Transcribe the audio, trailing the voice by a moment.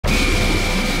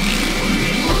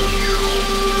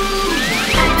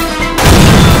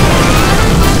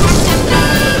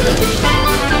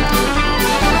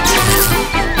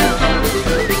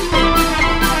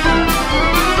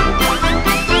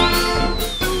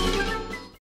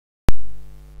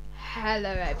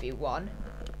Hello everyone,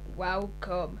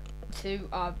 welcome to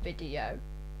our video.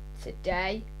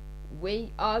 Today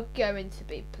we are going to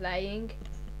be playing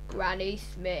Granny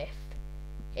Smith.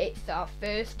 It's our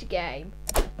first game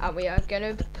and we are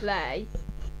going to play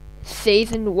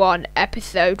Season 1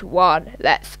 Episode 1.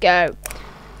 Let's go.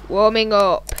 Warming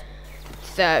up.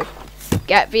 So,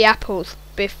 get the apples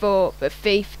before the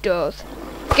thief does.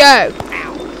 Go!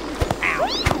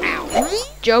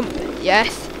 Jump,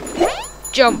 yes.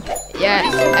 Jump, yes.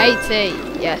 80,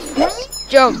 yes.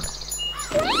 Jump.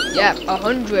 Yep,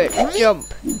 100. Jump.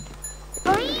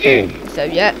 So,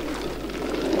 yep.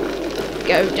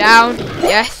 Go down,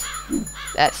 yes.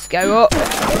 Let's go up.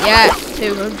 Yes,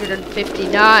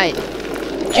 259.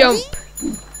 Jump.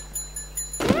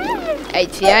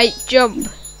 88, jump.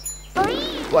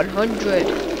 100.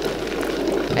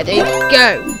 Ready,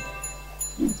 go.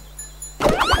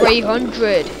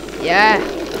 300, yeah.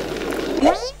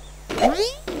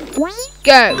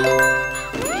 Go.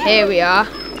 Here we are.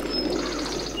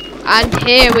 And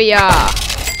here we are.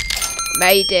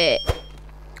 Made it.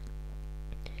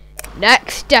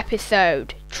 Next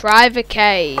episode. Try the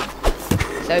cave.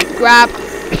 So grab.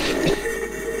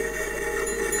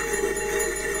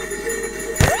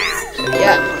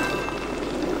 Yeah.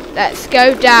 Let's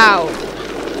go down.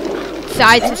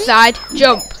 Side to side.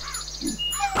 Jump.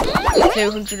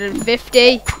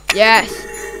 250. Yes.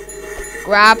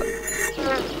 Grab.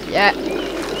 Yeah.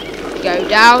 Go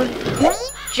down.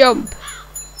 Jump.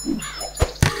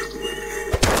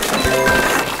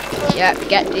 Yep,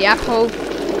 get the apple.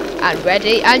 And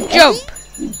ready and jump.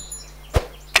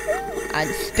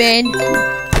 And spin.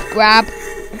 Grab.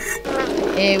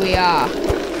 Here we are.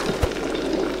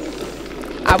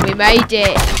 And we made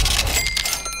it.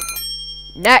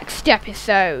 Next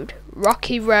episode.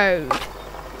 Rocky Road.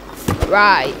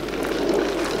 Right.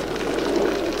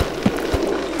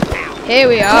 Here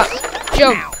we are.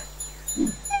 Jump.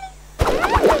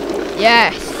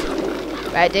 Yes.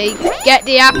 Ready? Get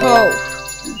the apple.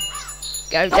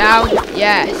 Go down.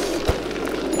 Yes.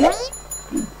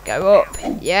 Go up.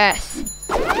 Yes.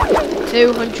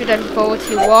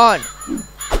 241.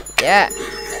 Yeah.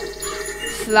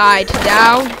 Slide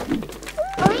down.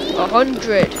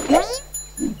 100.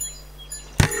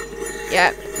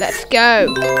 Yep. Let's go.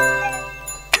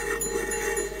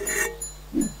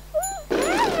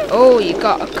 Oh, you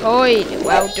got a coin.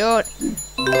 Well done.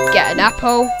 Get an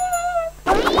apple.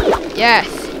 Yes.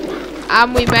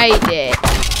 And we made it.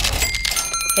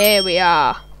 Here we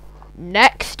are.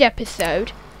 Next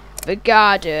episode. The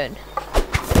garden.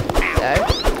 So,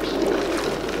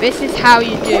 this is how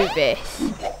you do this.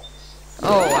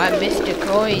 Oh, I missed a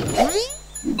coin.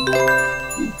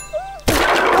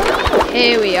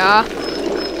 Here we are.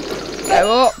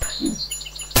 Go up.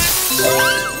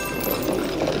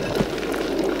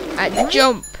 And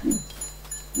jump.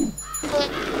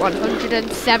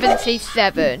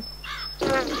 177.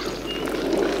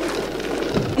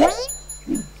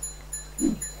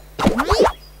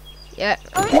 Yep.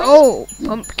 Oh,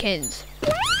 pumpkins.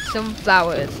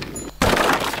 Sunflowers.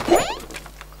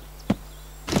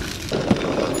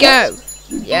 Go.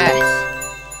 Yes.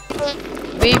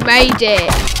 We made it.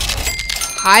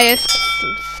 Highest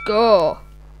score.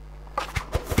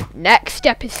 Next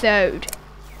episode.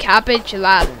 Cabbage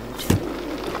Land.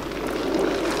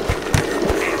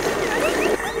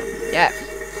 Yep.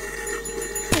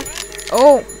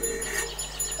 Oh.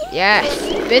 Yes.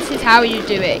 This is how you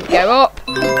do it. Go up.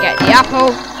 Get the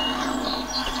apple.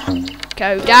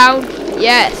 Go down.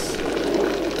 Yes.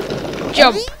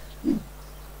 Jump.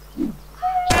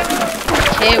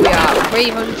 Here we are.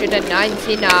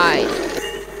 399.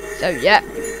 So, yep.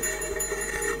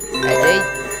 Ready?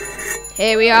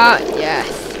 Here we are. Yes.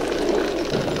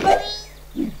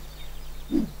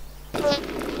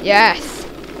 Yes.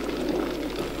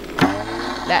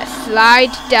 Let's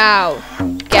slide down.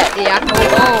 Get the apple.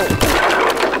 Oh.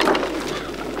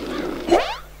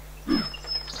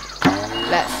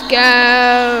 Let's go.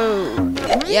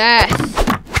 Yes.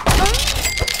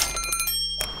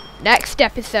 Next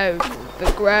episode.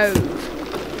 The Grove.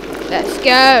 Let's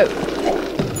go.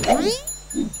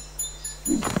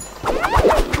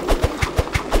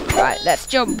 Right, let's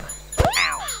jump.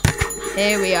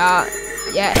 Here we are.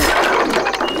 Yes.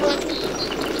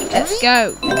 Let's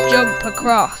go. Jump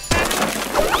across.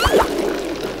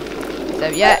 So,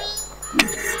 yeah.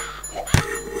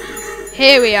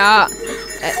 Here we are.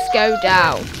 Let's go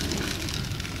down.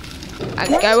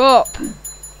 And go up.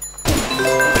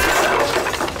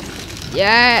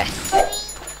 Yes.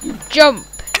 Jump.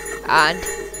 And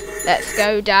let's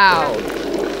go down.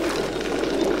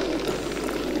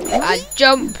 And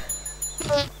jump.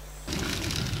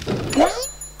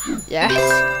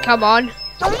 Yes, come on.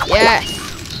 Yes.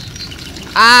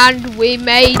 And we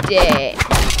made it.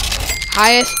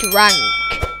 Highest rank.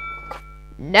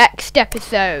 Next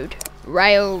episode,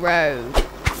 Railroad.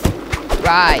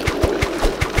 Right.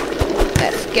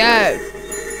 Let's go.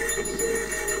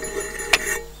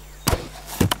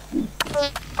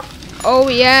 Oh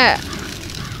yeah.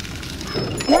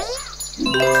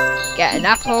 Get an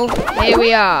apple. Here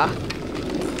we are.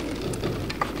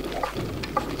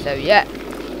 So yeah.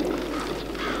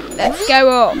 Let's go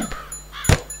up.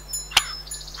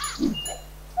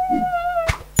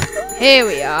 Here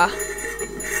we are.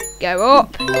 Go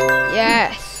up.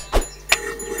 Yes.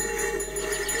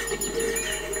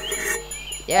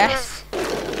 Yes.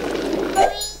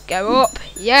 Go up.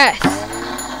 Yes.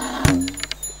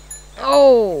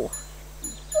 Oh.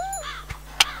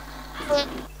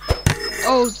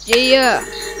 Oh dear.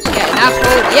 Get an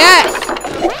apple.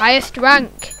 Yes. Highest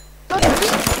rank.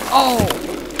 Oh.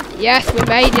 Yes, we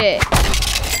made it.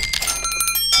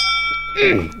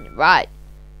 Right.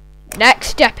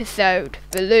 Next episode,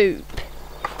 the loop.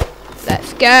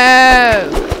 Let's go.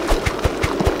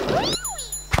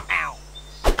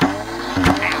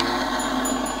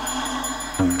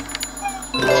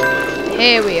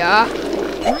 Here we are.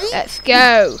 Let's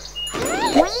go.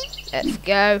 Let's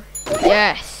go.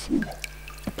 Yes.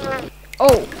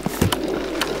 Oh.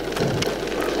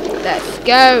 Let's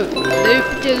go.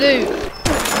 Loop de loop.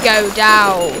 Go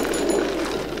down.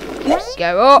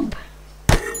 Go up.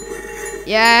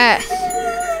 Yes.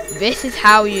 This is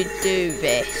how you do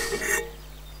this.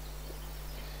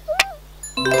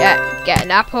 Yeah, get an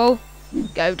apple.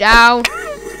 Go down.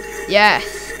 Yes.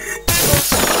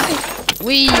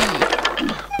 Whee.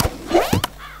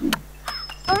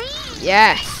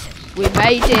 Yes. We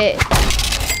made it.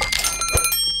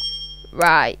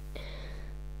 Right.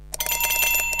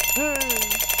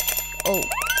 Oh.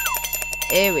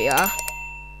 Here we are.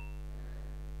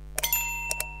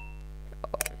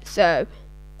 So,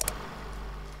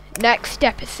 next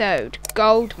episode,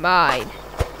 Gold Mine.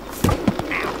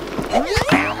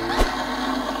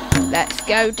 Let's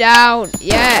go down.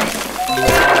 Yes.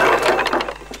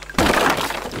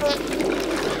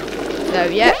 So,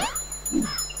 yep.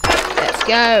 Let's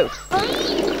go.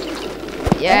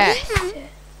 Yes.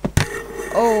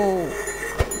 Oh.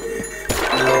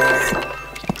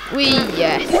 Wee,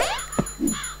 yes.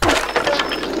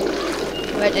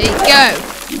 Ready, go.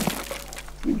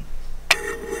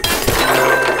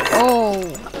 Oh.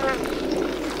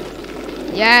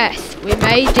 Yes, we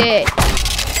made it.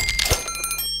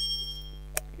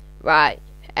 Right,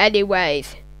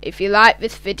 anyways, if you like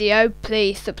this video,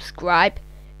 please subscribe.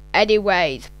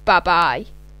 Anyways, bye bye.